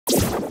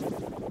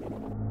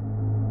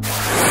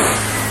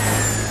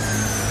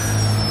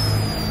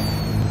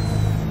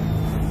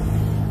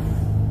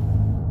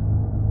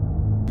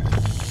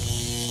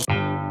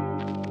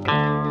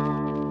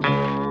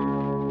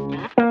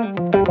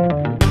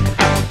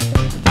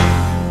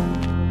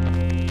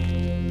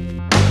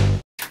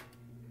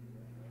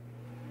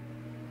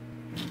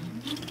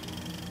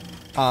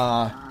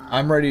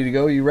I'm ready to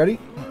go. You ready?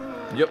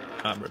 Yep,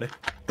 I'm ready.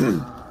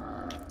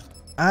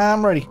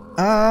 I'm ready.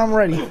 I'm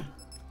ready.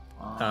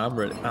 I'm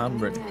ready. I'm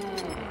ready.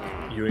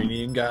 You ain't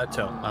even gotta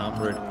tell.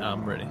 I'm ready.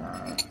 I'm ready.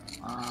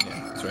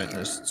 Yeah, that's right.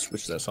 Let's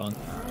switch that song.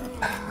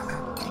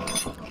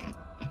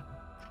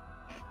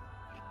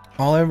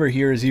 All I ever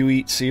hear is you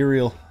eat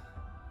cereal.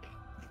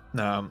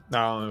 No, I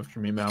don't know what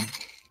you mean, man.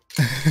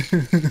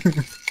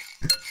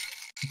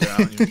 Yeah, I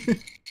don't even,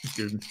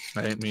 dude,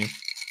 I hate me.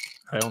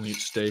 I only eat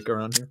steak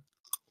around here.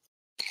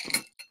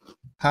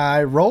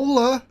 Hi,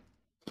 Rolla.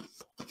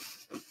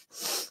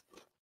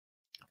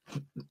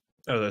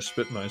 Oh, I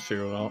spit my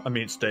cereal out. I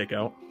mean, steak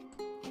out.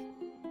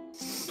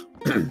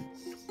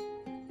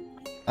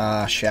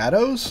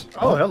 Shadows?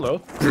 Oh,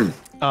 hello.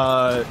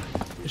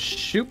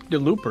 Shoop the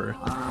Looper.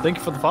 Thank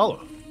you for the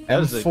follow.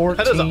 That is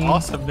an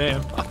awesome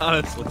name,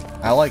 honestly.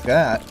 I like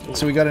that.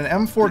 So we got an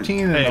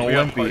M14 and an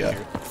Olympia.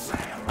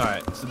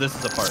 Alright, so this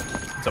is a part.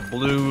 It's a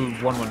blue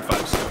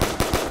 115 stone.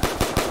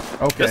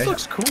 Okay. This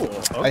looks cool.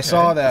 Okay. I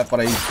saw that, but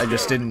I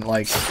just didn't,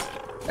 like,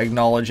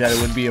 acknowledge that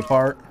it would be a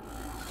part.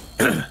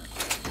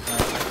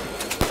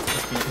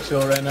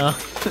 Chill right now.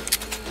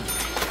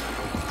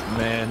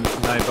 Man,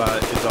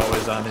 Nightbot is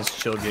always on his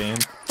chill game.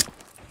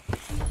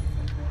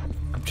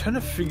 I'm trying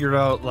to figure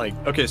out, like,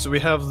 okay, so we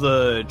have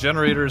the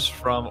generators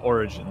from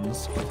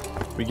Origins.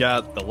 We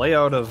got the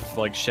layout of,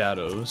 like,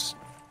 Shadows.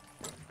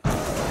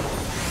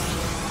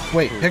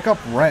 Wait, pick up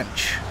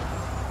wrench.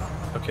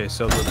 Okay,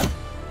 so the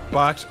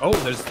box. Oh,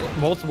 there's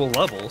multiple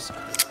levels.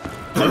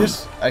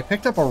 I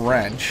picked up a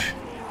wrench.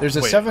 There's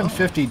a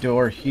 750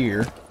 door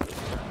here.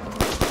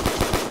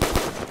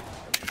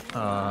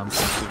 Let's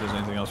see if there's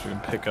anything else we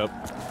can pick up.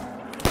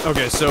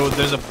 Okay, so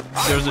there's a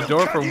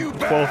door for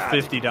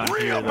 1250 down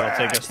here that'll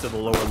take us to the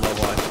lower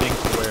level. I think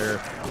where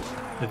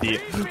the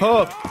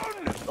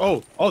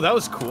oh that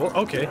was cool.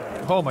 Okay.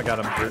 Oh my god,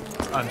 I'm hurt.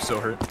 I'm so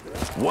hurt.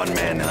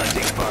 One-man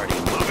hunting party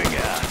moving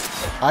out.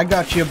 I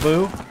got you,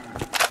 boo.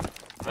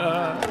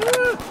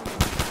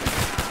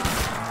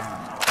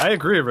 I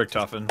agree,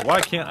 Richtofen.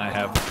 Why can't I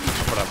have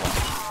what I want?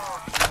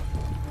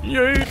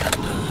 Yay!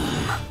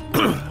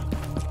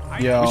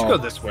 Yo. We should go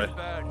this way.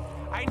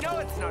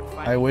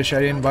 I wish I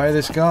didn't buy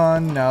this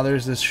gun. Now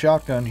there's this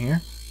shotgun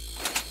here.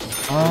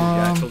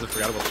 Yeah, I totally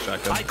forgot about the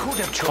shotgun. I could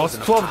have Cost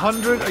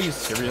 1200? Are you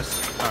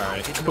serious?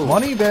 Alright, cool.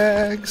 Money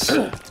bags.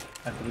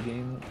 After the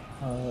game.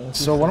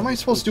 So what am I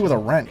supposed to do with a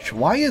wrench?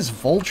 Why is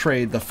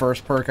Voltrade the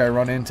first perk I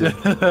run into?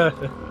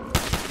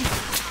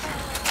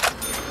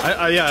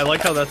 Yeah, I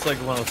like how that's like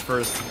one of the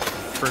first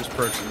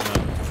perks in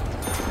the.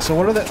 So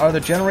what are the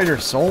generator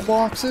soul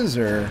boxes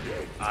or?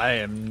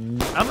 I'm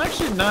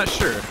actually not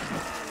sure.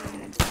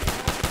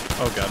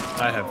 Oh god,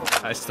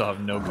 I still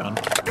have no gun.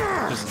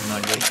 This is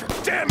not good.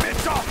 Damn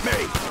it, off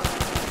me!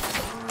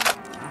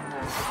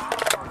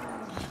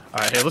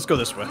 Alright, hey, let's go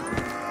this way.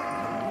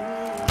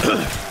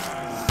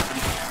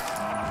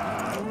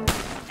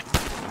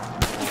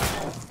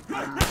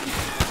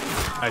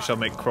 I shall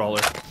make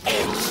crawler.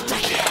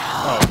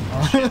 Oh.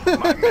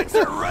 My meds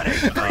are ready.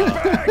 Bring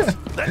bags.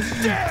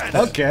 That's dead.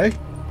 Okay.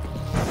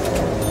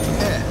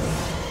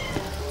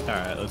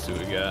 Alright, let's see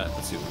what we got.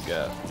 Let's see what we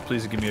got.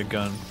 Please give me a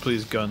gun.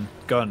 Please, gun.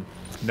 Gun.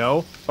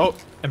 No? Oh,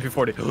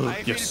 MP40.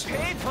 Yes.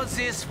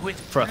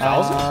 For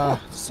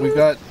 1,000? We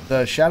got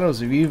the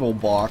Shadows of Evil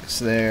box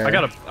there. I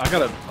got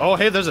a. Oh,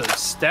 hey, there's a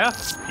staff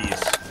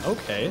piece.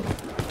 Okay.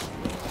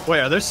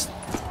 Wait, there's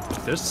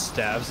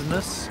staves in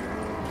this?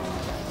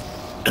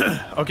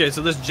 Okay,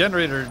 so this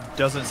generator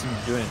doesn't seem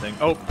to do anything.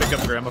 Oh, pick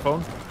up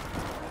gramophone.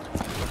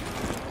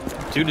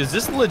 Dude, is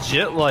this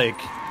legit, like,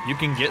 you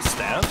can get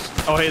staves?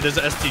 Oh, hey, there's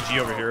an STG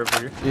over here.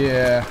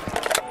 Yeah.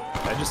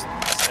 I just...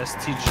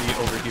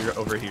 STG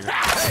over here.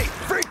 Hey,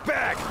 freak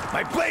bag!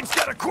 My blade's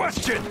got a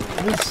question!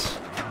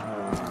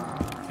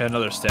 And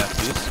another staff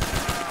piece.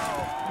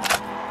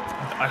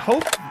 I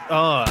hope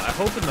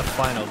in the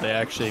final they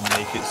actually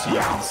make it so you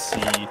can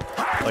see,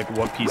 like,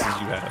 what pieces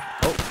you have.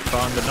 Oh,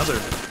 found another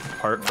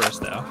part for a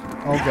staff.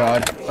 Oh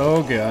god.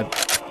 Oh god.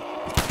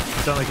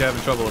 You sound like you're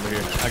having trouble over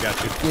here. I got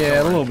you.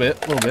 Yeah, a little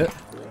bit.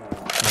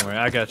 Don't worry,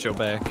 I got your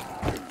back. I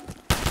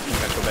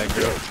got your back,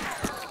 girl.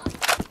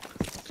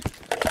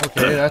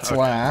 Okay, that's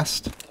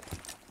last.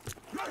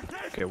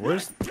 Okay,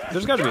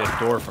 there's gotta be a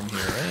door from here,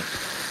 right?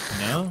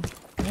 No?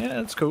 Yeah,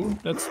 that's cool.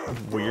 That's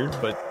weird,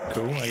 but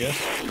cool, I guess.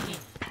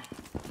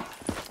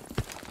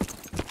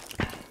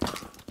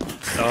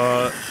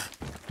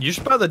 You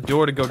should buy the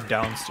door to go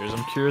downstairs.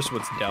 I'm curious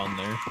what's down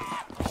there.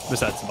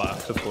 Besides the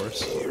box, of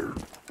course.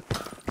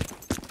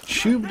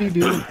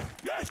 Shooby-doo.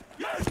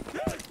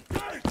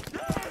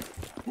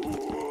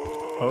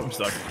 Oh, I'm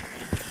stuck.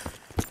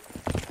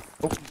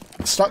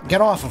 Stop!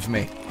 Get off of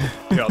me.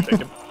 Yeah, I'll take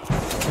him.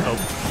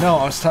 Oh. No,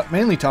 I was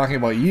mainly talking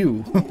about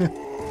you.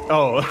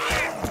 Oh.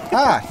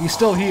 Ah, he's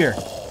still here.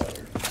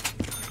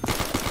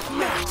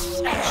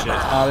 Shit.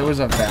 There was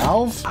a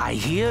valve? I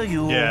hear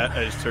you. Yeah,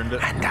 I just turned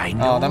it. And I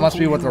know Oh, that must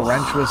be what the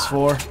wrench was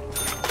for.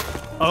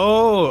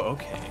 Oh,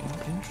 okay.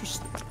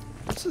 Interesting.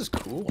 This is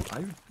cool.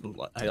 I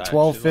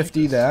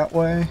 1250 like that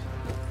way.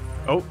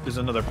 Oh, there's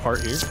another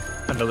part here.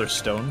 Another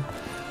stone.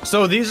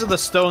 So these are the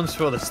stones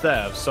for the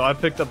staves. So I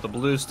picked up the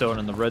blue stone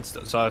and the red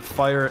stone. So I have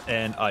fire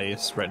and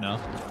ice right now.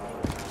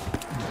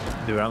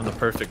 Dude, I'm the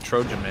perfect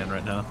Trojan man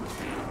right now.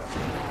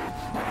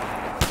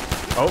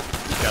 Oh,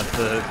 got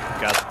the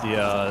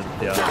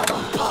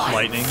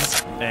lightning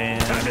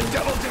and.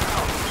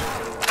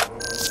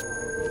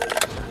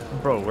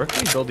 Bro, where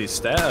can you build these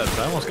staves?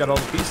 I almost got all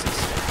the pieces.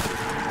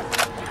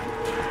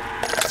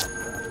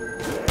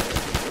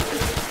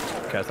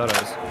 Okay, I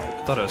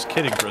thought I was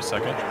kidding for a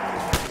second.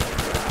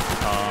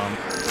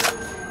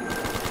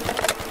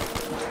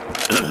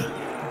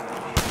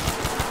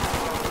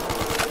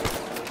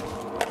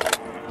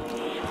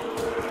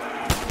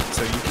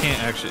 So you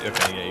can't actually.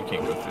 Okay, yeah, you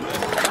can't go through that.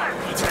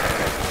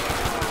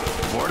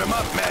 Board him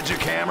up, magic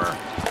hammer.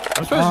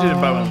 I'm surprised you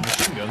didn't buy one of the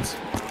machine guns.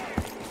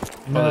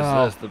 No.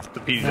 Oh, this is the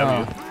PDW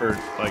No. for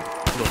like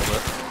a little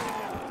bit.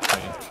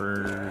 Wait,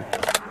 for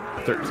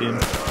 13. I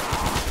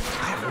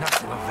have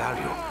nothing of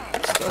value.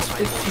 That's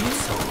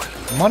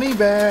 15. Money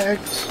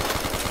bags.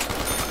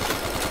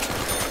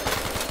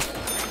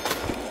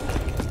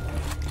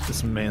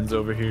 This man's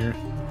over here.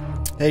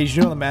 Hey, did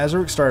you know the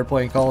Mazerikk started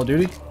playing Call of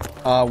Duty?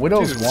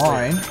 Widow's Dude,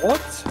 Wine. wait,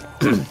 what?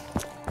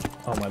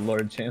 Oh my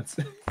lord, Chance.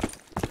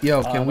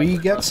 Yo, can we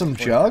get some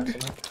Jug?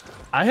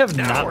 I have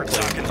Now not we're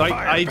played talking it. I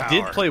firepower.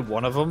 did play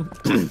one of them.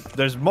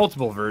 There's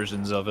multiple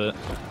versions of it,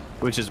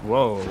 which is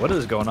whoa. What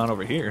is going on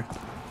over here?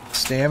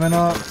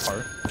 Stamina.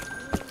 Part.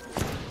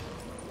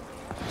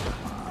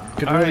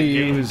 Could Alright, really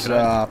game, use can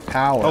I-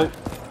 power. Oh,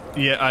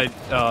 yeah.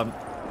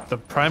 The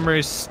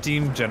primary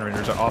steam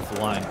generators are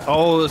offline.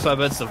 Oh, so I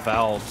bet it's the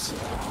valves.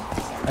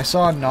 I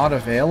saw not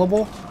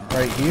available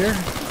right here.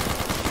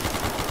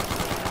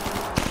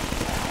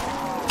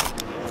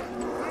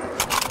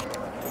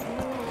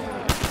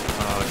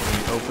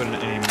 Can we open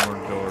any more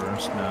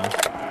doors? No.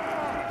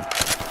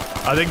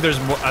 I think there's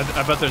more.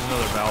 I bet there's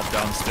another valve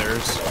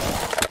downstairs.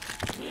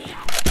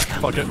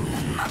 Fuck it.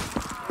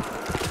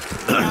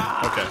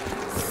 Okay.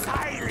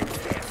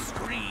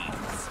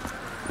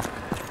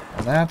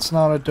 That's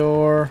not a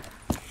door.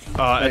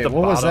 At Wait, the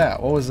what was bottom.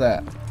 that? What was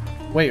that?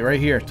 Wait, right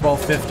here,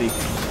 1250.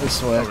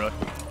 This way. Oh, really?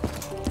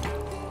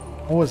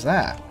 What was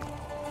that?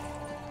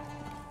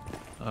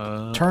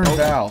 Turn oh,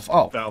 valve.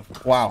 Oh,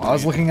 valve. wow. I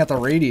was looking at the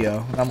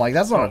radio, and I'm like,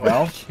 that's not a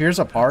valve. Here's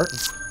a part. Oh,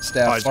 I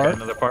Staff just got part.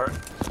 another part.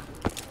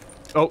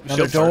 Oh,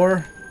 Another shield part.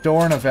 door.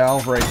 Door and a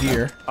valve right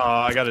here.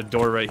 I got a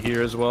door right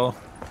here as well.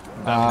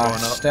 Now I'm going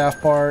up.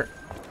 Staff part.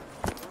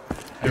 I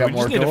Dude, got we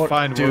more just need to doors.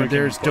 find where we Dude, can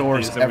there's put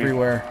doors these and we-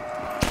 everywhere.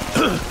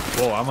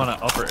 Whoa, I'm on an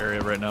upper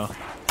area right now.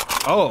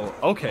 Oh,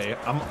 okay.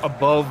 I'm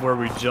above where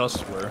we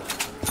just were.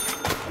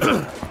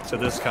 So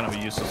this is kind of a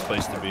useless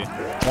place to be.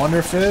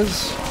 Wonder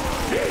Fizz.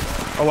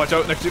 Oh, watch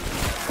out next to you.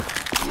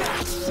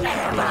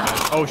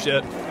 Oh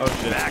shit. Oh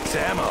shit. Max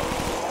ammo.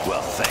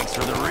 Well, thanks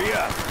for the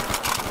re-up.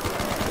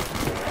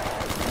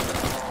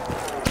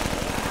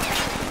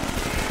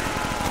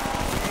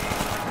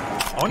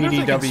 I wonder if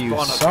they can PDW spawn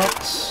up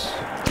sucks. here.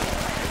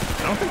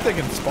 I don't think they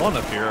can spawn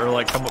up here or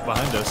like come up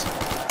behind us.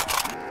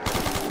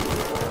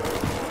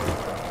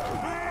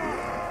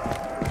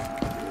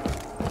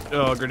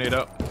 Oh, grenade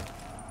out.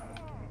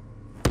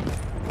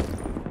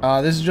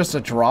 This is just a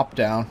drop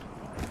down.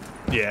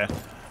 Yeah.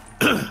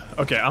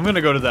 Okay, I'm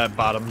gonna go to that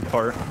bottom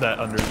part, that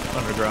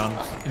underground.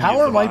 and use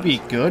Power the might be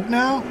box. good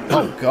now.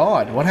 Oh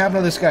god, what happened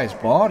to this guy's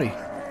body?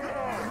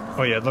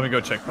 Oh yeah, let me go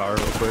check power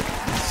real quick.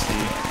 Let's see.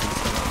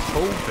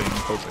 Hoping.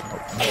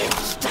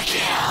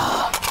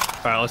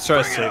 Alright, let's try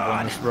to save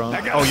one this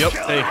run. Oh, yep.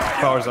 Hey,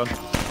 power's on.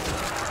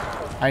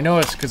 I know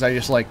it's because I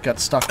just like got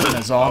stuck in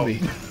a zombie.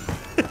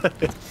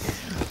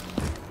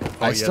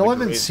 I yeah, still the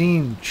haven't great-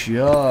 seen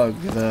Jug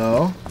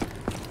though.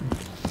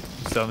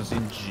 Still haven't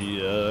seen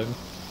Jug.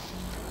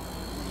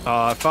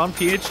 I found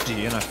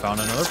PhD and I found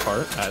another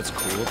part. That's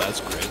cool.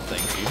 That's great.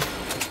 Thank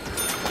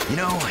you. You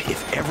know,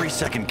 if every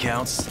second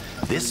counts,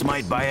 this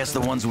might buy us the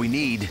ones we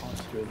need.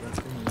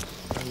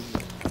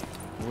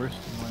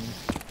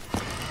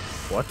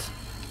 What?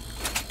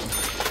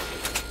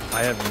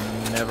 I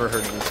have never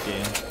heard of this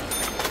game.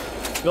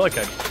 I feel like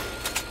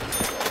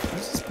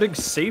what's this big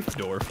safe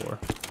door for?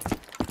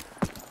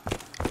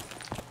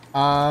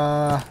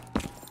 Alright,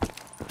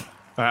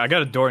 I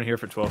got a door in here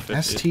for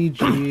 1250.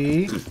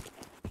 STG.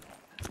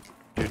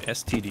 Dude,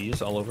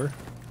 STDs all over.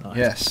 Nice.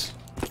 Yes.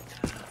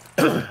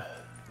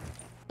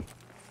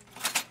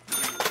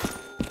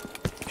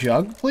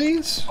 Jug,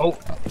 please? Oh,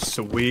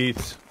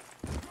 sweet.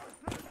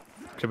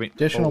 Can we,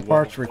 Additional whoa,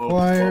 parts whoa, whoa,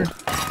 required.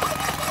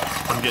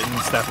 whoa. I'm getting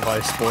Staff of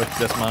Ice, boy.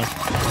 That's mine.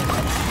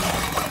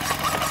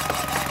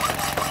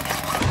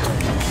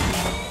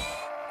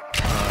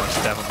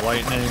 Staff of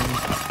Lightning.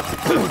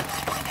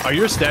 Are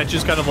your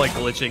statues kind of like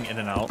glitching in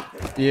and out?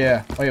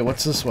 Yeah. Wait,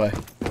 what's this way?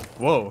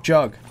 Whoa.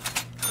 Jug.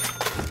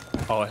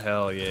 Oh,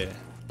 hell yeah.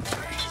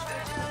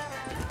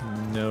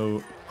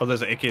 No. Oh,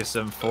 there's an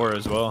AK-74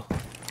 as well.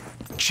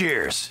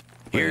 Cheers.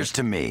 Here's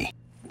to me.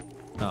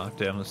 Oh,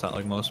 damn, that's not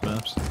like most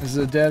maps. This is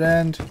a dead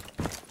end.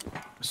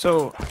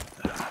 So,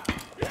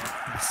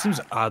 it seems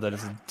odd that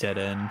it's a dead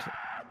end.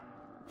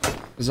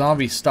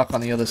 Zombie stuck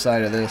on the other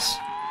side of this.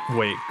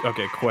 Wait,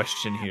 okay,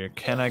 question here.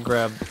 Can I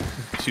grab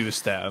 2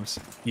 stabs?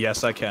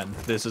 Yes, I can.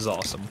 This is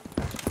awesome.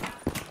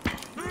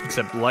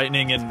 Except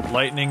lightning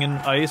and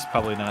ice,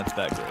 probably not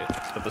that great.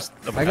 But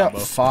the I got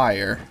combo.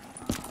 fire.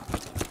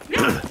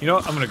 You know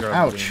what? I'm gonna grab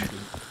Ouch. wind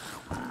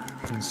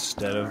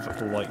instead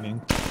of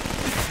lightning.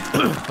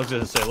 I was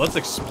gonna say, let's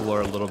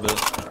explore a little bit.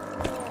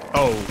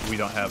 Oh, we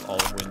don't have all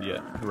of wind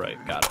yet. Right,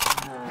 got it.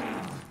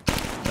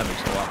 That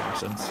makes a lot more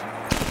sense.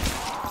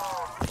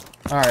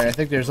 Alright, I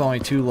think there's only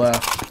 2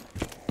 left.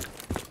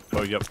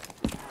 Oh, yep.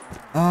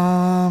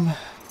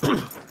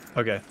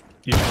 Okay,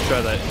 you can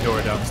try that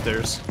door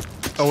downstairs.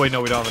 Oh wait,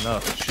 no, we don't have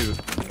enough. Shoot.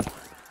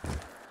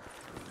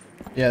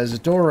 Yeah, there's a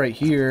door right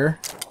here.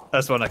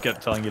 That's what I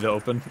kept telling you to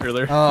open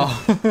earlier.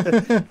 Oh.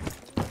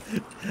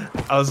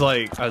 I was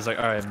like, all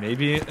right,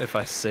 maybe if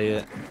I say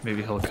it,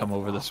 maybe he'll come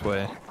over this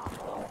way.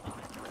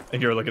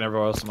 And you were looking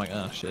everywhere else. I'm like,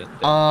 oh shit.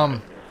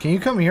 Can you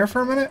come here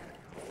for a minute?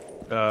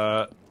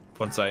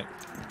 One sec.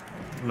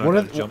 What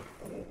are jump?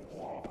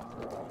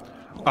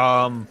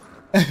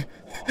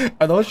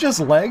 Are those just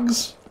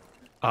legs?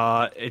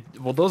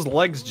 Well, those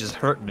legs just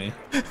hurt me.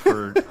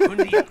 For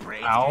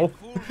ow.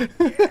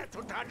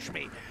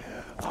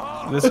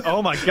 This.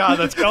 Oh my god,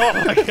 that's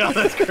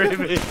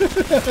creepy.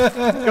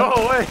 Go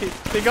away.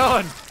 Be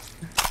gone.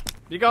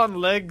 Be gone,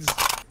 legs.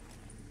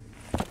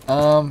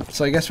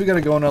 So I guess we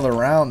gotta go another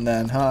round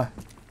then, huh?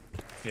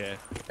 Yeah.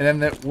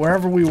 And then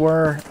wherever we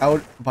were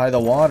out by the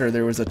water,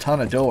 there was a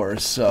ton of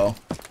doors, so...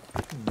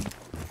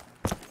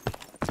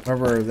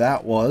 Wherever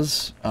that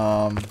was,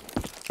 I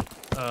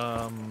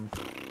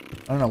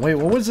don't know, wait,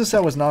 what was this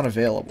that was not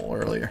available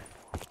earlier?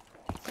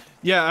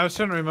 Yeah, I was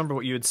trying to remember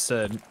what you had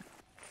said.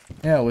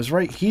 Yeah, it was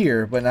right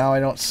here, but now I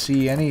don't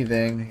see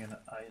anything.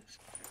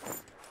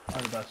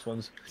 Are the best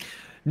ones.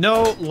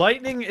 No,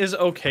 lightning is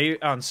okay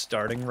on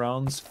starting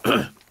rounds.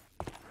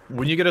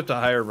 When you get up to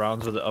higher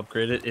rounds with it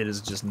upgraded, it is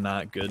just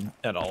not good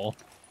at all.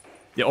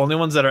 The only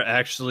ones that are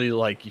actually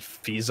like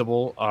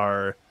feasible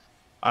are,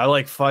 I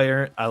like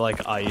fire, I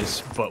like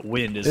ice, but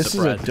wind is This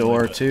is a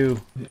door too.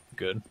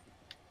 Good.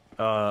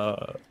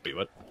 Wait,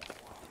 what?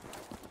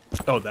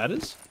 Oh, that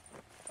is?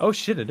 Oh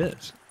shit, it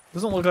is.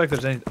 Doesn't look like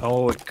there's any.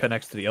 Oh, it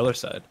connects to the other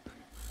side.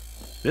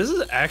 This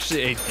is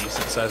actually a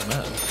decent sized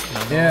map.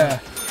 Yeah.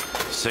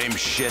 Same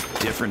shit,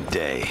 different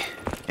day.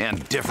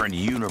 And different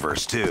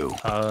universe, too.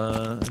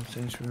 Power.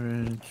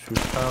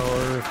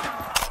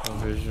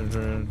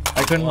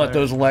 I couldn't let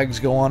those legs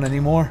go on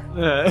anymore.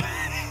 Yeah.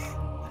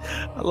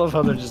 I love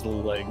how they're just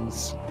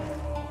legs.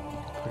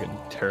 Fucking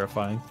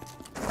terrifying.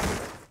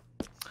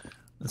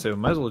 And so we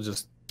might as well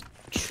just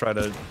try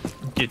to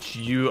get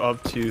you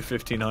up to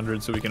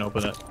 1500 so we can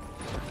open that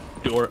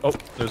door. Oh,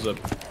 there's a...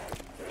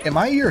 Am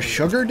I your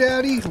sugar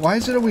daddy? Why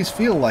does it always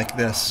feel like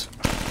this?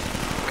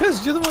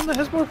 Because you're the one that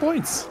has more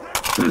points.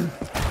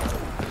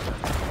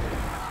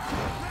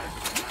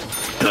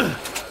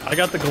 I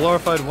got the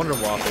glorified Wonder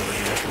Waffle over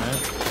here, man.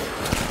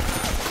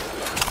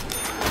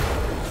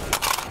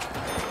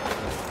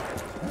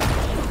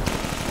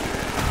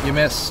 You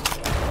missed.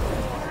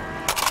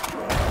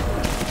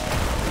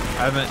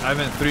 I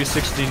haven't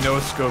 360 no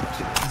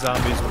scoped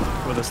zombies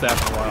with a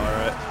staff in a while,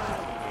 alright?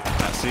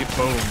 I see,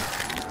 boom.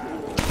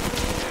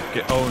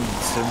 Get owned,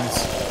 Sims.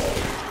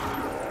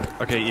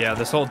 Okay, yeah,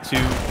 this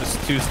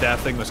two staff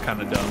thing was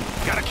kind of dumb.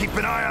 Gotta keep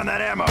an eye on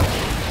that ammo.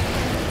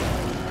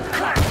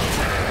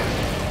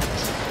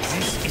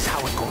 This is how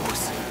it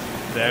goes.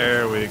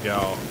 There we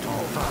go.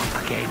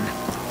 Over again.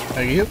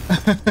 Are you?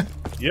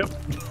 Yep.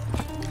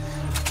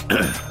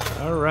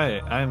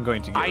 Alright, I'm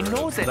going to get I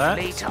know rid of that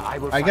later I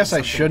will. I guess I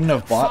find shouldn't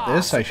have bought far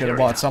this. I should have superior.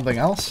 bought something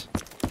else.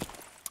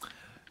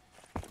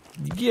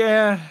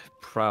 Yeah,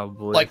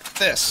 probably. Like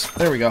this.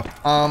 There we go.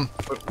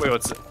 Wait,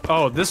 what's it?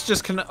 Oh, this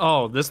just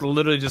this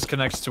literally just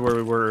connects to where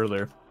we were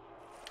earlier.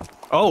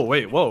 Oh,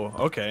 wait, whoa,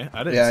 okay.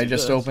 I didn't Yeah, see I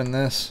just this. opened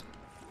this.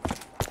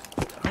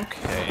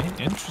 Okay,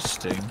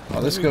 interesting.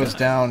 Well, this goes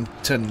down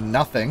to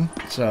nothing,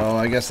 so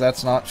I guess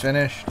that's not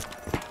finished.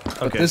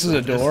 But Okay, this is so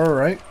a door,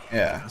 right?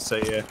 Yeah. So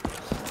yeah.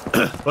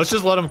 Let's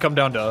just let him come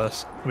down to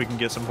us. We can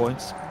get some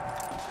points.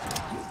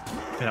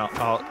 And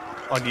I'll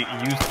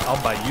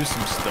buy you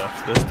some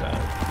stuff this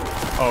time.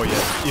 Oh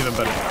yeah, even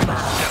better.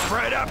 Step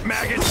right up,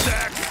 maggot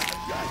sack.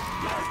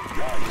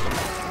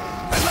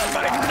 And let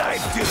my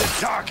knife do the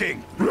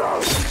talking.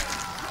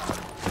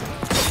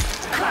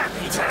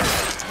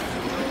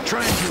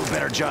 Try and do a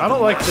better job. I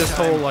don't like this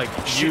time. whole like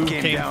Shit you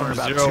came came down from in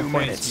about 0 2 points.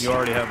 minutes. You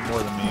already have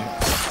more than me,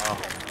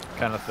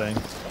 kind of thing.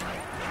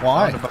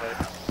 Why?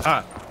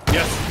 Ah,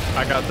 yes,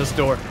 I got this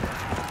door.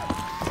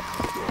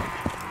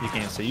 You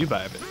can't say you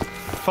buy it.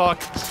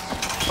 Fuck.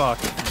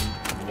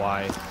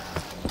 Why?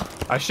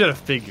 I should have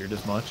figured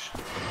as much.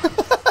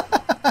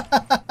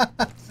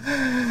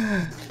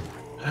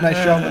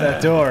 Nice job with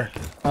that door.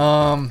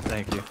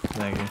 Thank you.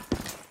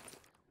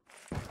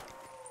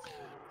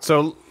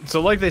 So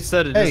like they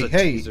said, it is a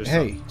teaser,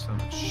 so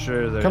I'm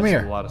sure there's Come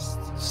here. a lot of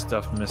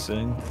stuff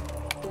missing.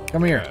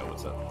 Come here. Alright,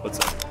 what's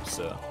up?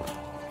 So,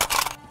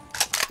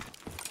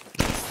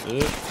 that's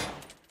it.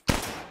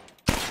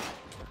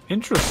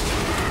 Interesting.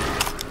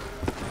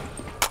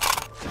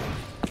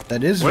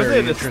 That is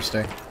very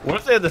interesting. What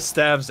if they had the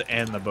stabs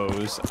and the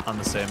bows on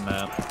the same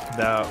map?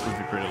 That would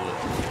be pretty lit.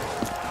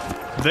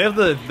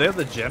 They have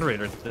the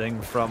generator thing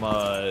from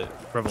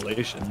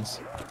Revelations.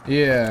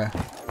 Yeah.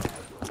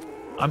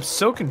 I'm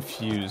so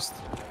confused.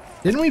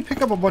 Didn't we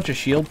pick up a bunch of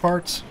shield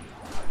parts?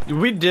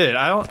 We did.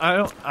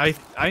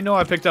 I know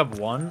I picked up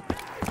one,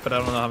 but I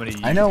don't know how many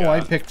you I know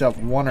got. I picked up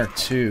 1 or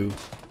 2.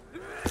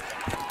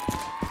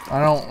 I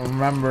don't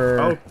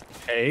remember.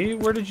 Okay,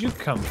 where did you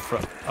come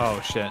from?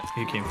 Oh shit,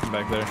 he came from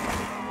back there.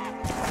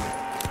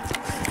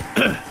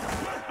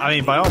 I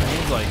mean, by all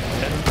means, like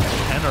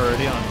 10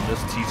 already on this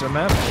teaser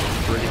map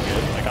is pretty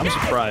good. Like, I'm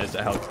surprised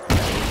at how.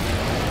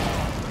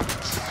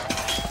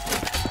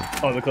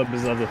 Oh, the clip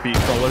is of the feet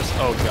crawlers.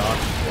 Oh gosh.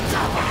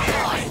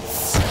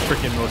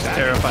 Freaking most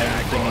terrifying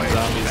thing in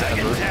zombies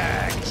ever.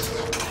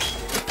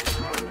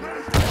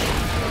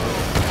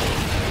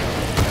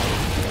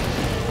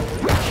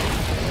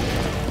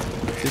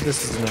 Dude,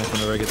 this is nice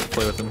whenever I get to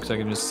play with them because I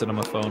can just sit on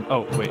my phone.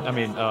 Oh wait, I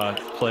mean,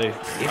 play.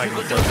 I can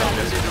play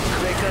zombies.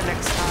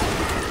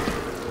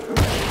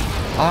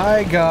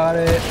 I got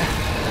it.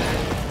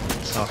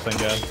 Oh, thank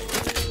God.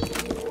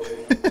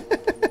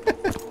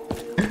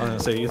 I was gonna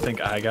say, you think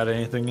I got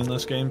anything in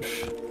this game?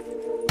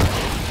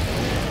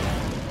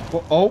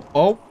 Oh.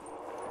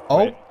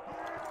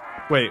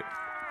 Wait,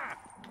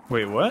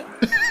 what?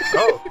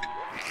 Oh.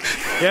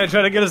 Yeah,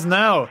 try to get us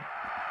now,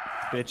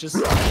 bitches.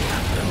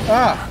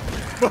 Ah.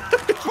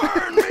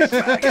 Burn me,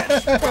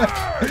 faggots!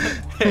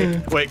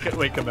 Hey,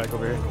 wait, come back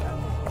over here.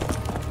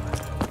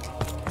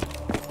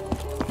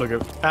 Look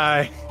at.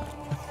 Hi.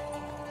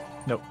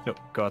 Nope,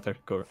 go out there.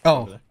 Go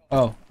over there.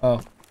 Oh.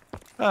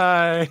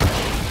 Hi.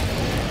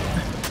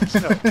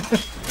 No.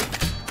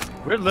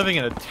 We're living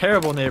in a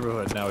terrible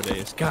neighborhood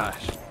nowadays.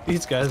 Gosh,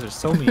 these guys are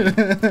so mean.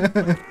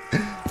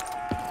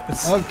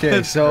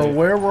 Okay, so great.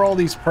 where were all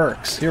these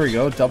perks? Here we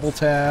go, double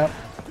tap.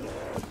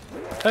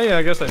 Oh yeah,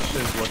 I guess I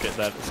should look at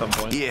that at some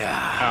point. Yeah.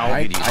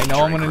 I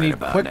know I'm gonna need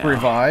quick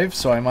revive,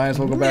 so I might as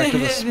well go back to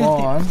the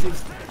spawn.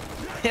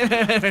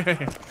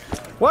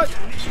 What?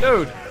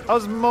 Dude, I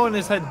was mowing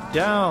his head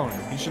down.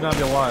 He should not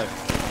be alive.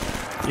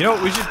 You know,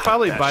 we should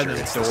probably buy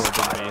this door to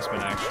the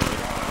basement, actually.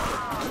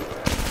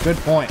 Good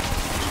point.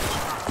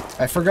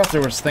 I forgot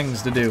there was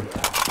things to do.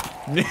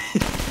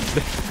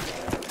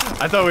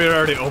 I thought we had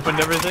already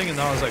opened everything, and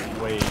then I was like,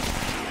 wait.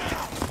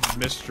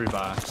 Mystery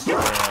box.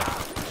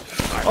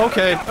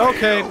 Okay. We're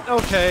playing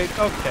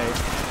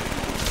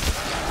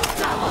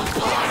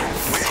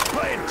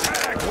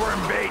tag,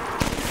 worm bait.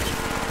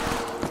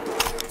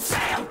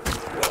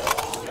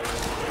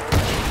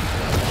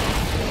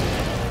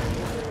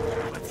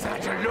 That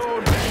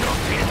alone will not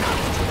be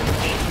enough.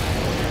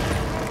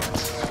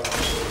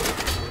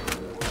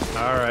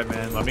 Alright,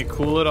 man. Let me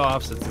cool it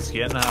off since it's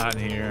getting hot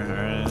in here.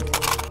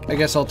 Alright. I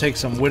guess I'll take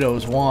some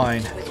Widow's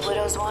wine. With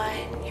Widow's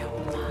wine, you're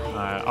mine.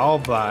 Alright, I'll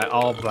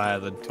buy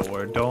the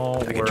door.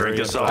 Don't I can worry. drink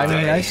this all I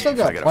mean, I still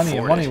got plenty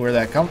of money where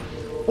that comes.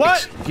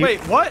 What? Wait,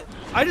 what?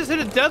 I just hit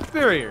a death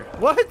barrier.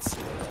 What?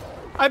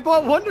 I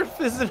bought Wonder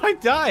Fizz and I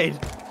died.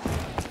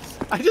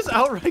 I just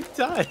outright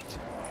died.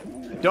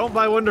 Don't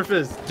buy Wonder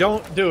Fizz.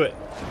 Don't do it.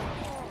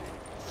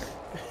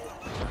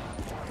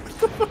 What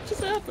the fuck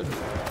just happened?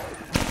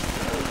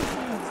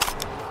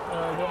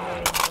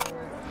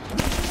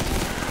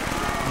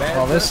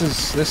 Well, this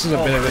is a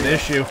bit of an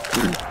issue.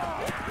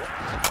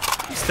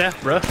 Staff,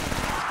 bruh.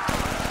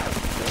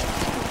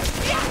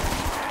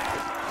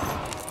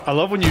 I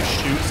love when you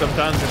shoot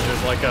sometimes and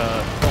there's like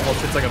a,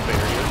 almost it's like a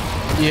barrier.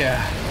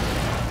 Yeah.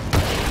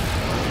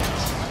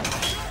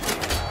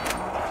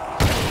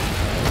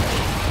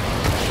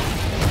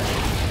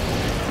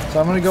 So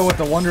I'm gonna go with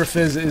the Wonder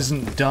Fizz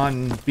isn't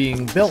done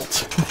being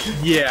built.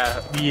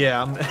 Yeah.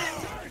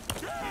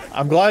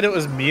 I'm glad it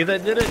was me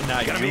that did it,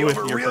 not Gotta be you with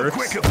over your real bursts.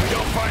 quick if we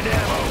don't find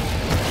ammo.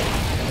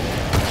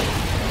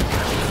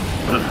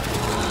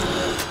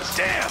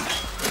 Damn!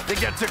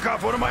 Think that took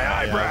off one of my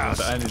eyebrows.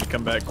 I need to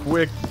come back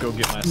quick, go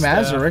get my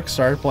staff. TheMazerikk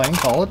started playing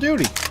Call of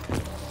Duty.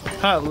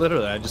 Ha,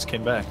 literally, I just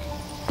came back.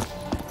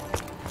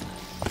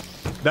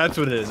 That's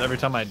what it is. Every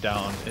time I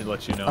down, it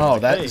lets you know. Oh,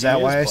 like, that hey, is that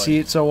he why I see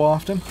playing. it so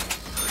often?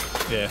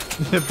 Yeah,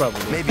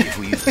 probably. Maybe if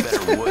we used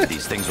better wood,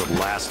 these things would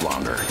last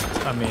longer.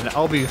 I mean,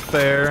 I'll be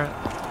fair.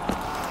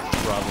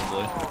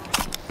 Probably.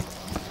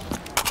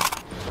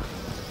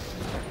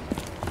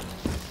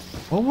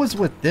 What was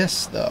with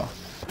this though?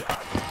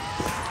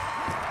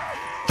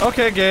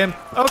 Okay, game.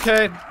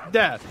 Okay,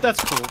 Dad, that's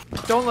cool.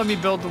 Don't let me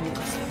build the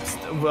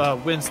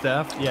wind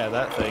staff. Yeah,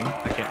 that thing.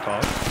 I can't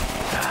talk.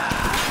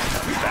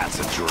 That's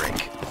a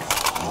drink.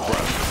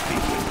 Brother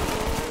speaking.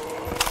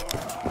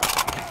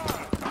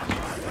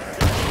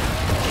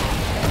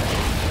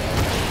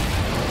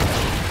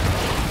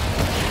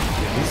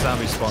 Yeah, these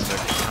zombie spawns are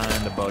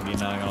kind of buggy,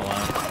 not gonna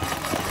lie.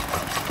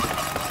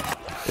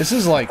 This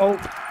is like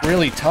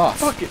really tough.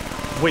 Fuck it.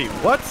 Wait,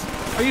 what?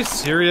 Are you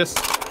serious?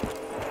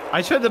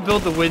 I tried to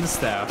build the wind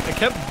staff. It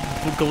kept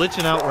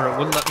glitching out where it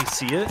wouldn't let me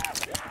see it.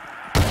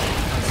 I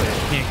say, it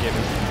can't get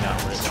me now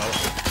where it's out.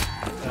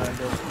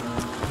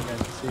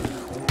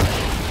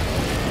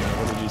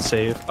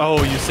 save.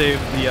 Oh, you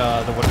saved the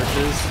what it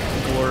is?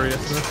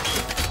 Gloriousness.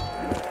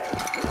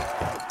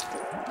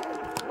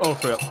 Oh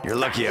crap. You're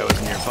lucky I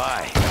was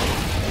nearby.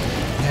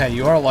 Yeah,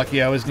 you are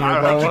lucky I was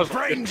nearby. The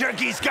brain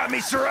junkies got me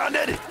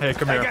surrounded. Hey,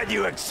 come here. I got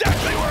you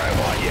exactly where I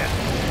want you.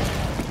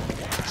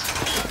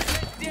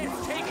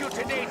 Death take you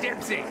today,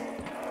 Dempsey.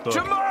 Look.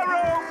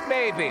 Tomorrow,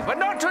 maybe, but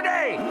not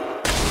today.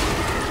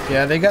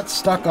 Yeah, they got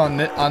stuck on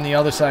the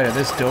other side of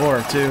this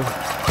door too.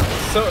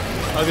 So,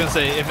 I was gonna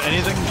say, if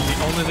anything,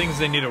 the only things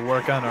they need to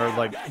work on are,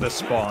 like, the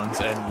spawns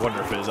and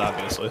Wonder Fizz,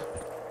 obviously.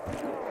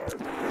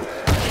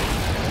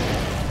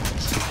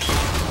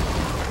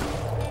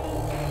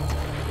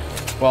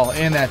 Well,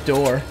 and that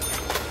door.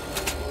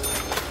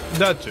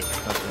 That too.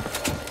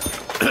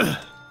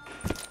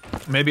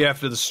 Maybe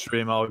after the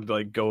stream, I'll,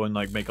 like, go and,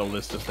 like, make a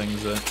list of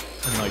things that...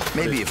 And, like,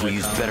 Maybe if we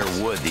used better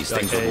wood, these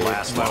things would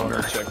last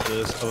longer. Check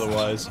this,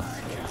 otherwise...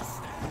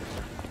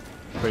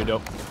 Pretty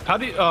dope. How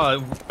do you,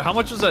 how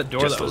much was that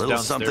door Just that was a little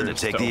downstairs? something to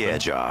take the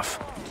edge off.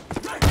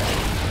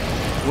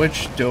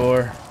 Which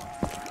door?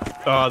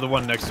 The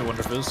one next to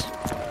Wonder Fizz.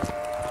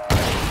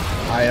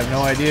 I have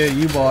no idea.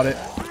 You bought it.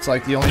 It's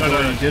like the only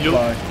door you did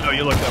buy. No,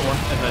 you looked at one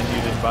and then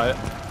you didn't buy it.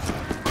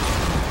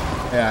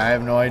 Yeah, I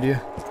have no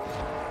idea.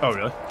 Oh,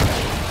 really?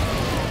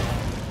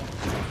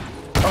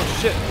 Oh,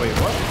 shit. Wait,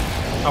 what?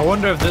 I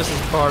wonder if this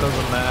is part of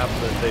the map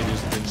that they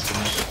just didn't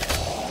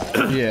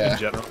finish. Yeah. In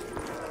general.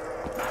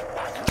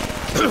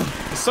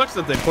 It sucks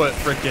that they put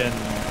frickin'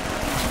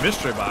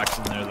 mystery box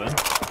in there then.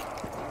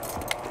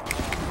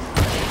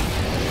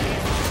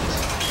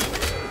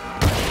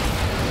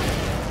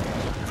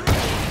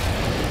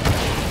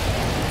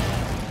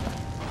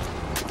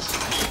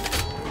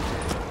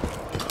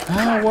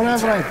 What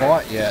haven't I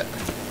bought yet?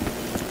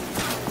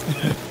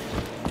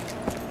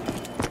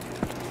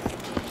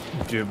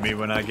 Do me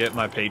when I get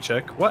my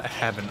paycheck. What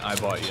haven't I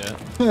bought yet?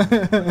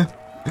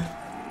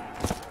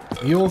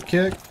 Mule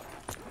kick.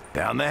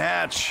 Down the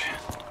hatch.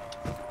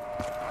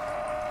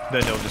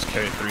 Then he'll just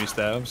carry 3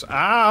 stabs.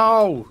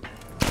 Ow!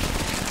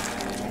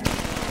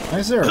 Why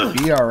is there a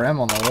BRM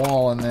on the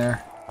wall in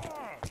there?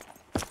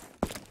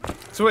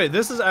 So wait,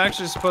 this is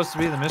actually supposed to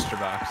be the mystery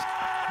box.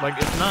 Like,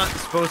 it's not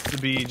supposed to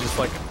be just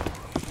like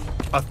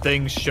a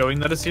thing showing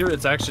that it's here.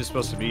 It's actually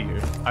supposed to be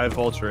here. I have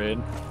Ultra Aid,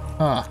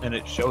 Huh. and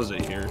it shows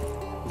it here.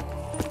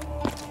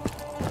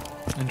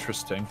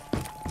 Interesting.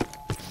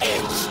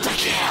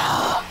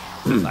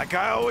 Like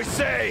I always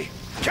say,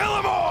 kill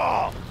them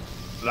all!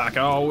 Like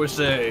I always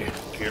say,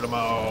 kill them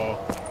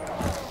all.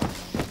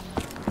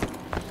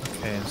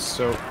 Okay,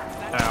 so,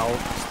 ow,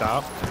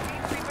 stop.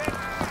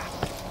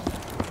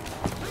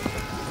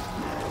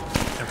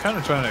 I'm kind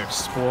of trying to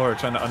explore,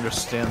 trying to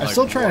understand. I'm like,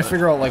 still trying to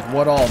figure out like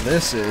what all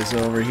this is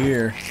over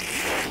here.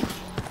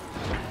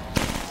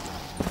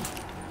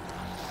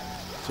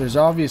 So there's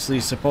obviously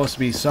supposed to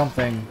be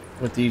something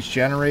with these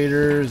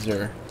generators,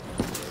 or...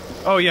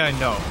 Oh yeah, I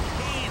know.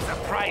 He's the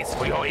price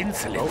for your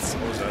insolence.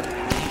 What was that?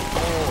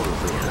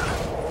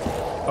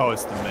 Oh,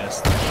 it's the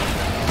mist.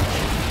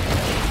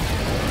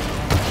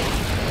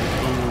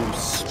 Ooh,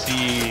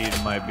 speed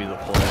might be the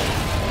play.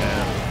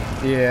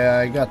 Yeah. Yeah,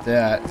 I got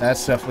that.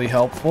 That's definitely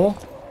helpful.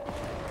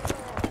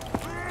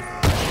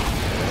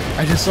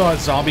 I just saw a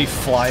zombie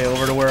fly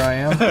over to where I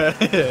am.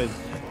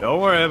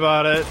 Don't worry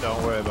about it.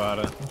 Don't worry about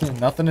it.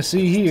 Nothing to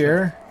see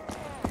here.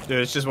 Dude,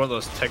 it's just one of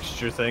those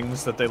texture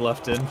things that they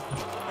left in.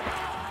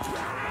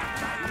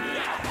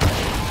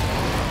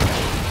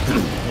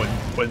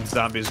 when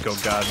zombies go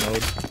god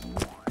mode.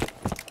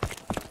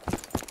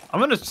 I'm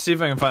gonna see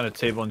if I can find a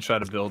table and try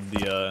to build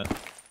the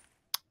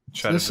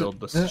shield.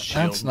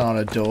 That's not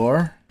a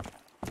door.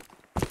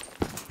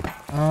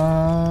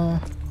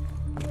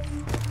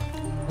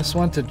 This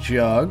went to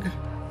Jug.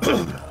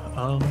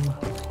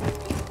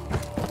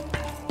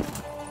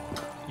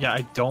 Yeah,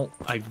 I don't.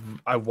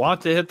 I want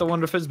to hit the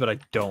Wonder Fizz, but I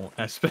don't,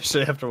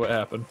 especially after what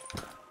happened.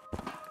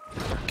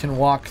 Can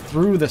walk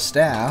through the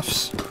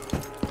staffs.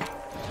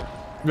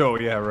 Oh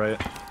yeah, right.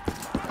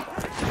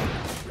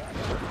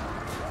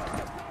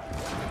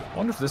 I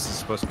wonder if this is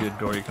supposed to be a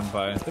door you can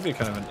buy. That'd be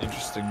kind of an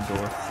interesting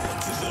door.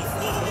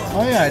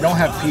 Oh yeah, I don't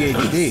have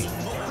PhD.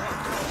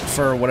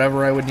 For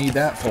whatever I would need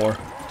that for.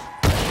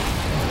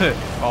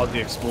 All the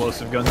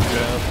explosive guns you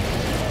have.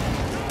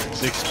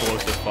 The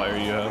explosive fire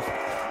you have.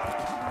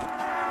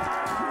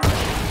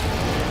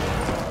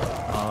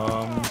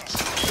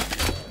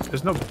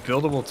 There's no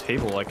buildable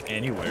table, like,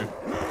 anywhere.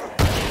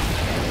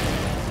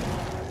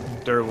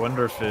 Their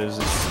Wonder Fizz is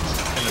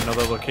in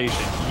another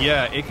location.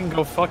 Yeah, it can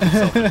go fuck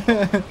itself.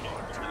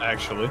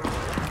 Actually.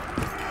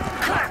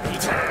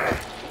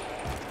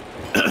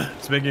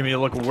 It's making me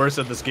look worse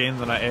at this game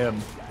than I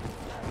am.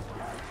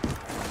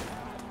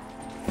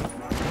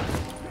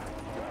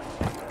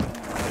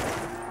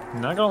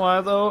 Not gonna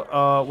lie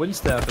though,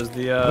 Windstaff is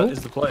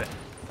the play.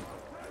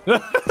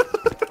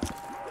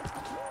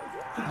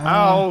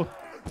 Ow!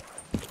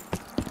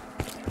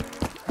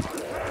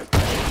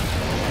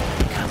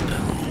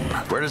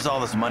 Where does all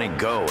this money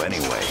go,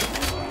 anyway?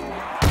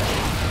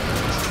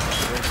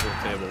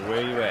 Table.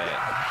 Where you at?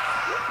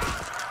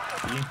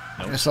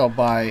 I guess I'll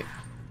buy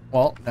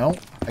Well, no.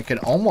 I could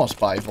almost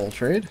buy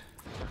Voltrade.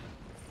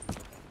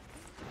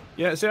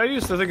 Yeah, see, I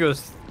used to think it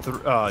was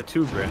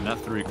 $2 grand, not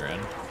 $3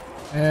 grand.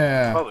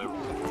 Yeah.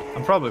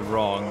 I'm probably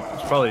wrong.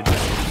 It's probably just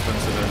as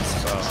expensive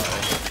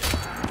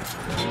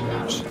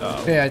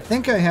as Yeah, I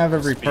think I have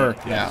every speed. perk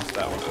Yeah, now.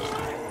 that one.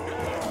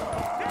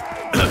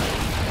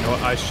 You know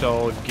what? I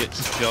shall get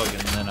Jug,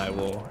 and then I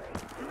will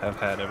have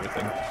had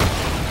everything.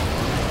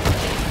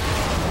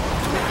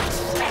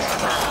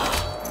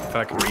 If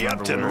I can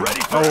remember where...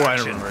 ready for I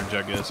action. remember where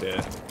Jug is,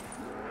 yeah.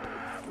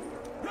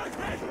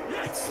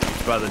 It's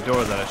by the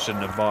door that I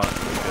shouldn't have bought,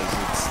 because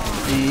it's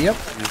Yep.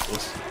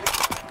 useless.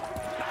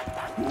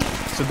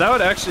 So that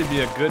would actually be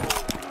a good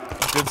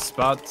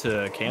spot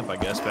to camp, I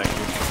guess, back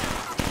here.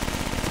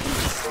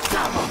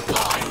 Double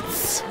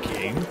points.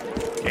 King.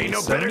 Ain't no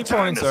 70 better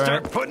time points, to all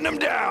start right. putting them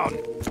down.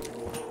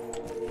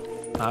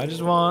 I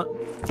just want...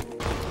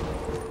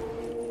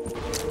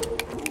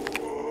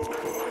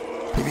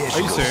 Maybe I Are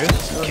should you go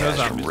serious? steal Oh, some no cash from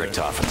zombies there.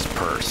 Richtofen's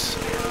purse.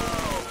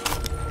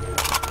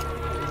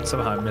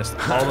 Somehow I missed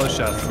all those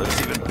shots. Looks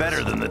even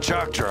better than the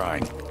chalk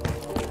drawing.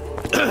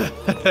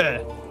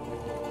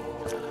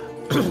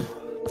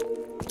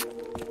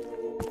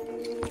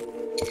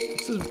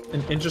 This is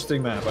an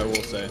interesting map, I will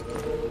say.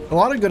 A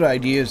lot of good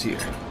ideas here.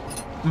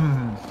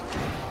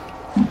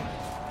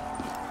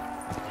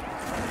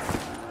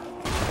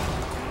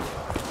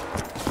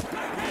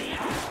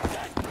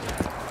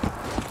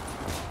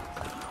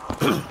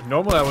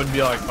 Normally I wouldn't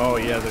be like, oh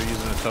yeah, they're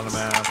using a ton of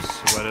maps,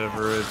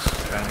 whatever, it's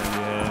kind of,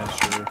 yeah,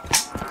 sure.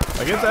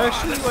 Like, it's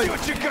actually, See like,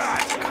 what you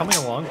got. coming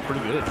along pretty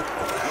good.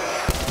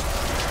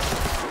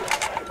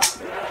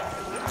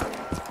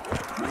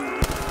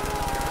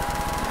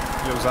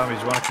 Yo, zombies,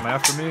 you want to come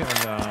after me? And,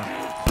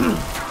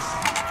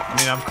 I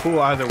mean, I'm cool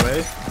either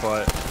way,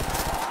 but...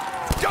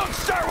 Don't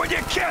start when you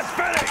can't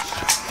finish.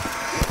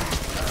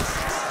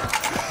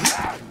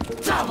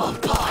 Double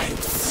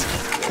points.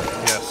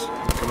 Yes,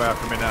 come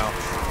after me now.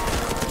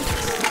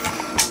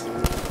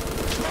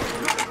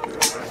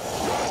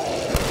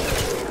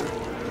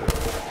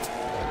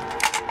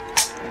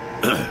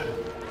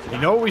 You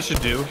know what we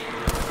should do?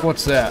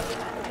 What's that?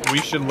 We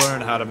should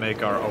learn how to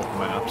make our own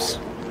maps.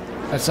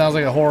 That sounds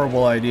like a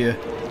horrible idea.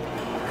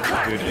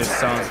 Dude, it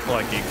sounds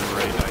like a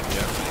great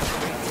idea.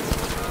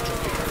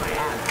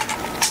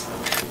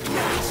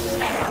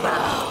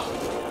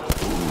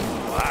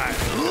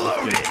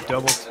 Okay,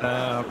 double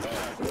tap.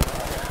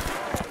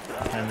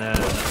 And then,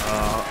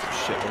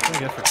 shit, what can I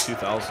get for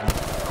 2,000?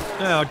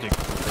 Yeah, I'll get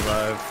Quick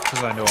Revive,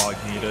 because I know I'll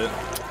need it.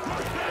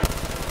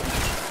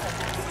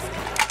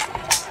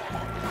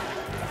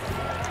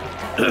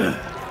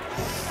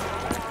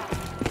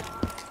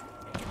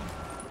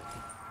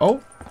 Oh.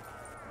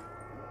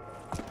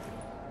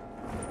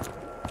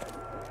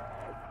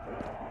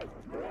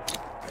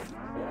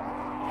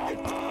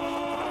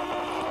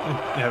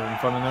 You having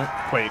fun in there?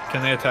 Wait,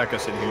 can they attack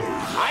us in here?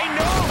 I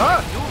know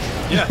Ah!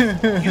 Yeah.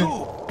 you,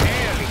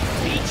 very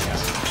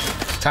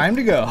feature. Time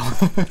to go.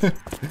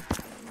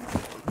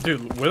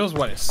 Dude, Widow's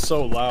Wine is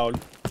so loud.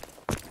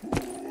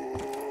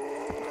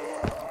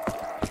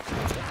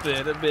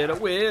 Bit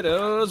of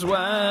Widow's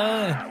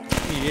Wine.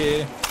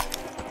 Yeah.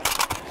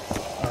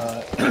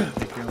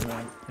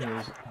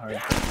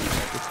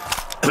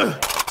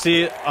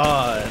 See,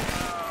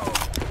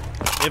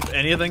 if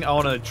anything, I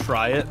want to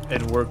try it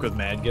and work with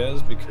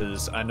Madgaz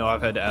because I know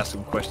I've had to ask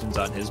him questions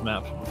on his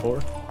maps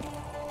before.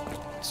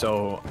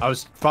 So I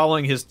was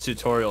following his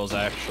tutorials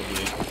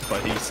actually,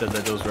 but he said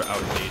that those were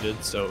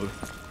outdated. So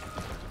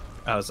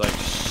I was like,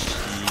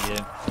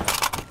 shit.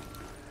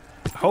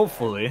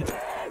 Hopefully,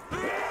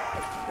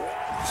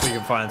 we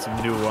can find some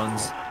new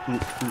ones,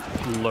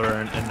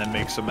 learn, and then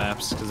make some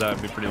maps because that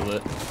would be pretty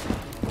lit.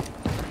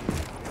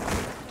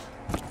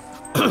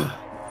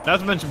 Not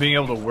to mention being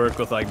able to work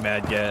with like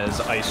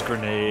Madgaz, Ice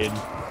Grenade,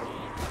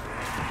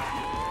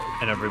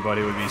 and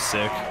everybody would be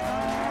sick.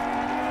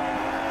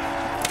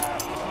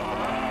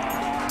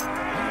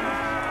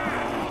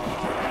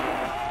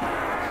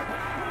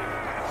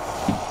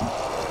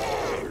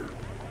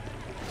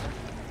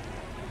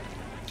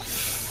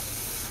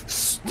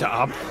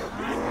 Stop.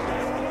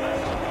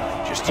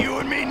 Just you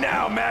and me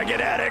now,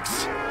 maggot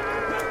addicts.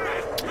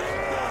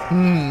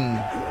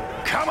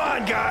 Come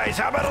on, guys.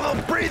 How about a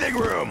little breathing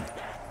room?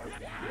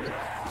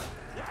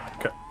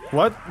 Okay.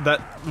 What?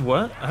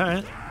 What?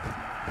 Alright.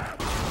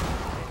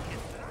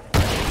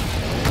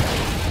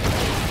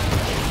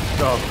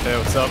 Oh, hey,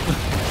 what's up?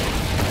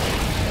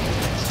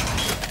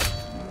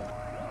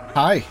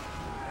 Hi.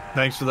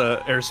 Thanks for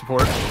the air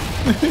support.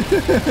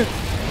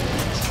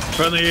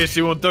 Friendly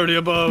AC 130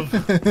 above.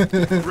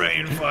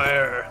 Rain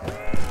fire.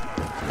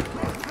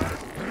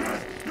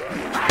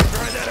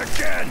 Try that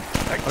again.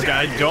 Okay,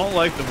 I don't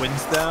like the wind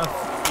staff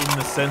in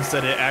the sense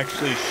that it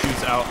actually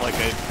shoots out like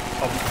a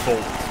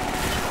bolt.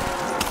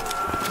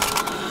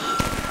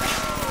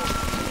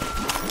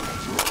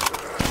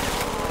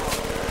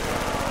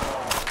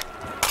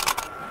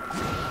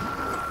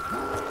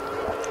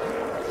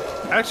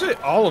 Actually,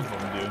 all of them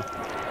do.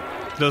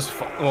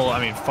 Well, I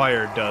mean,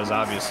 fire does,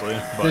 obviously.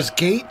 But This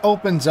gate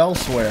opens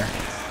elsewhere.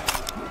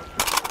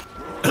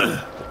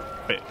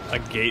 a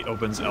gate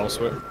opens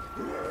elsewhere.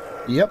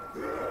 Yep.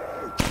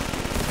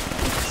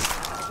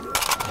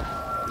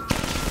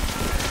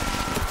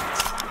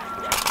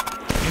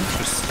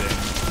 Interesting.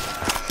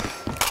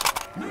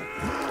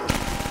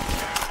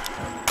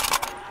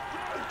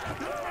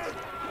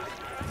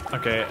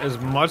 Okay, as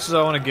much as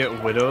I want to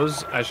get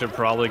widows, I should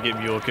probably get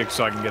mule kick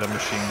so I can get a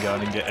machine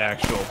gun and get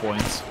actual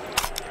points.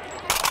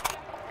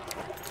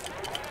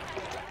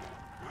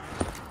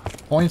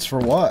 Points for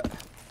what?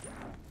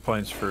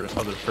 Points for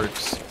other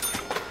perks.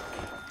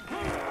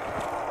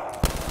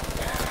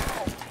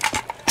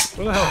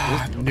 What the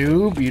hell is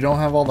Noob, you don't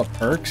have all the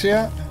perks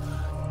yet?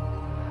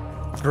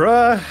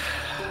 Bruh,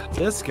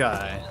 this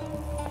guy.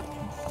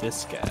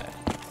 This guy.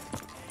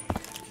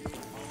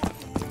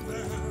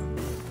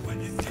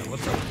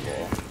 What's up,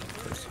 ball?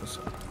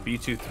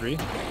 B23?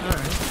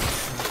 Alright.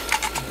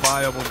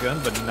 Viable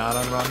gun, but not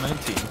on round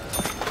 19.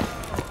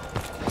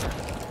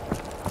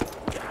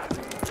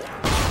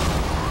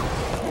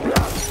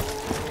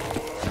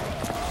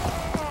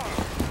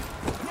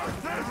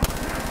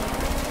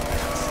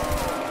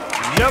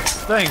 Yep,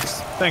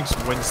 thanks. Thanks,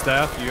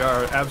 Windstaff. You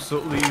are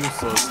absolutely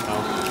useless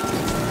now.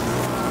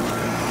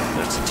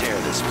 Let's tear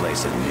this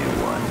place a new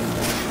one.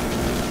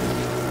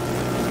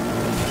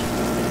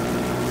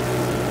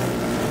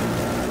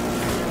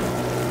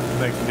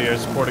 Thanks for the air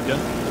support again.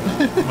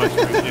 Much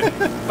appreciated.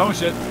 Oh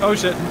shit, oh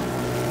shit.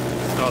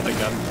 Oh, thank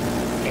god.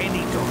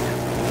 Any door.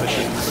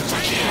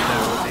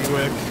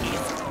 Quick.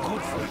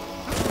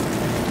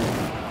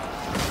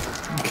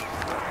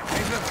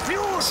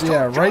 So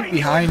yeah, right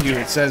behind you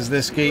it says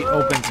this gate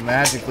opens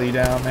magically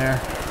down there.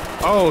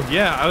 Oh,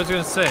 yeah, I was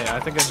gonna say, I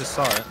think I just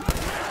saw it.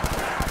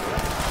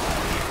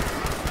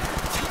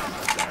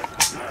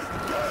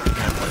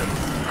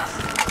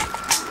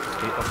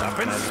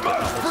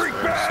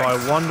 So I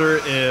wonder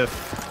if...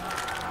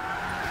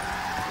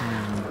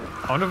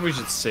 I wonder if we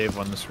should save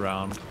one this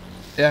round.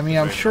 Yeah, I mean,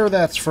 I'm sure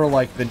that's for,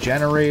 like, the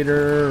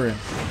generator and...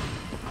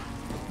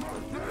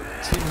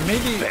 See,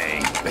 maybe...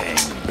 Bang, bang,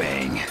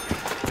 bang.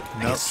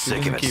 Nope,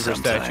 Sick of it keeper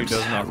statue sometimes.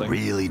 does I nothing.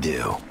 really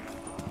do.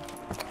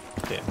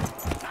 Damn.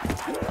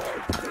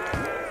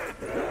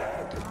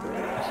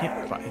 I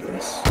can't buy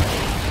this.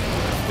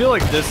 I feel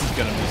like this is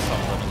gonna be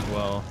something as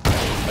well.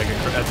 Like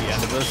at the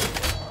end of this.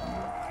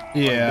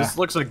 Yeah. Like, this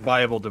looks like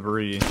viable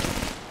debris,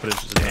 but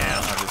it's just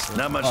not, obviously.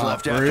 Not much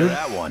left after rude.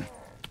 that one.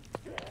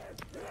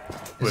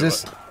 Is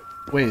this...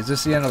 Wait, is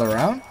this the end of the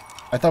round?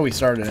 I thought we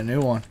started a new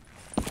one.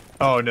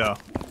 Oh, no.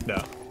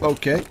 No.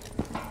 Okay.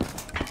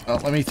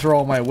 Let me throw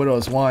all my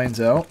Widow's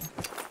Wines out.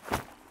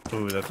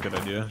 Ooh, that's a good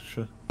idea.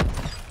 Sure.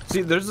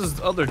 See, there's this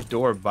other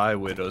door by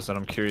Widows, and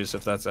I'm curious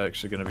if that's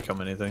actually going to become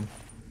anything.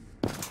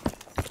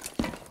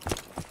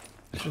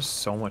 There's just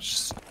so much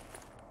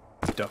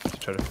stuff to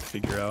try to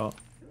figure out.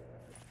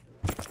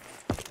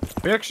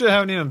 We actually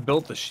haven't even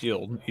built the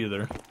shield,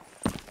 either.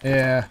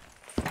 Yeah.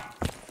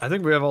 I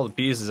think we have all the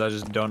pieces, I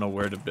just don't know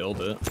where to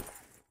build it.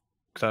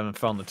 Because I haven't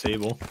found the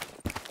table.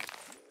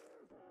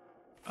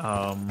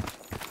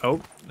 Oh,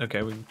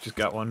 okay, we just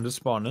got one to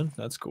spawn in.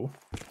 That's cool.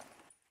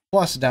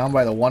 Plus, down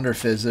by the Wonder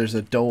Fizz, there's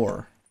a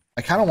door.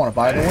 I kind of want to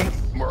buy the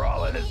one. We're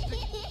all in it.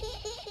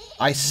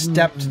 I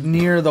stepped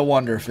near the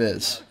Wonder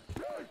Fizz.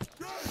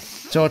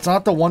 So it's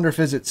not the Wonder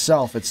Fizz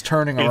itself, it's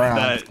turning around.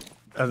 That,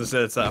 as I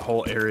said, it's that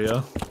whole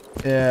area.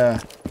 Yeah.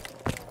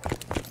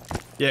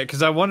 Yeah,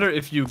 because I wonder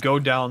if you go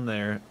down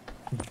there,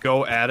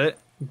 go at it,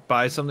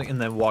 buy something, and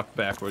then walk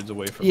backwards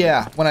away from it.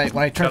 Yeah, when I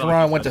turned Kinda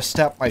around and like went to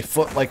step, my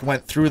foot like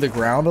went through the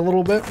ground a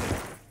little bit.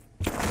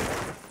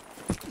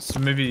 So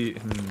maybe...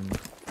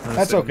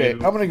 That's okay. I'm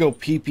gonna go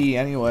PP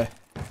anyway.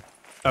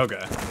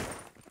 Okay.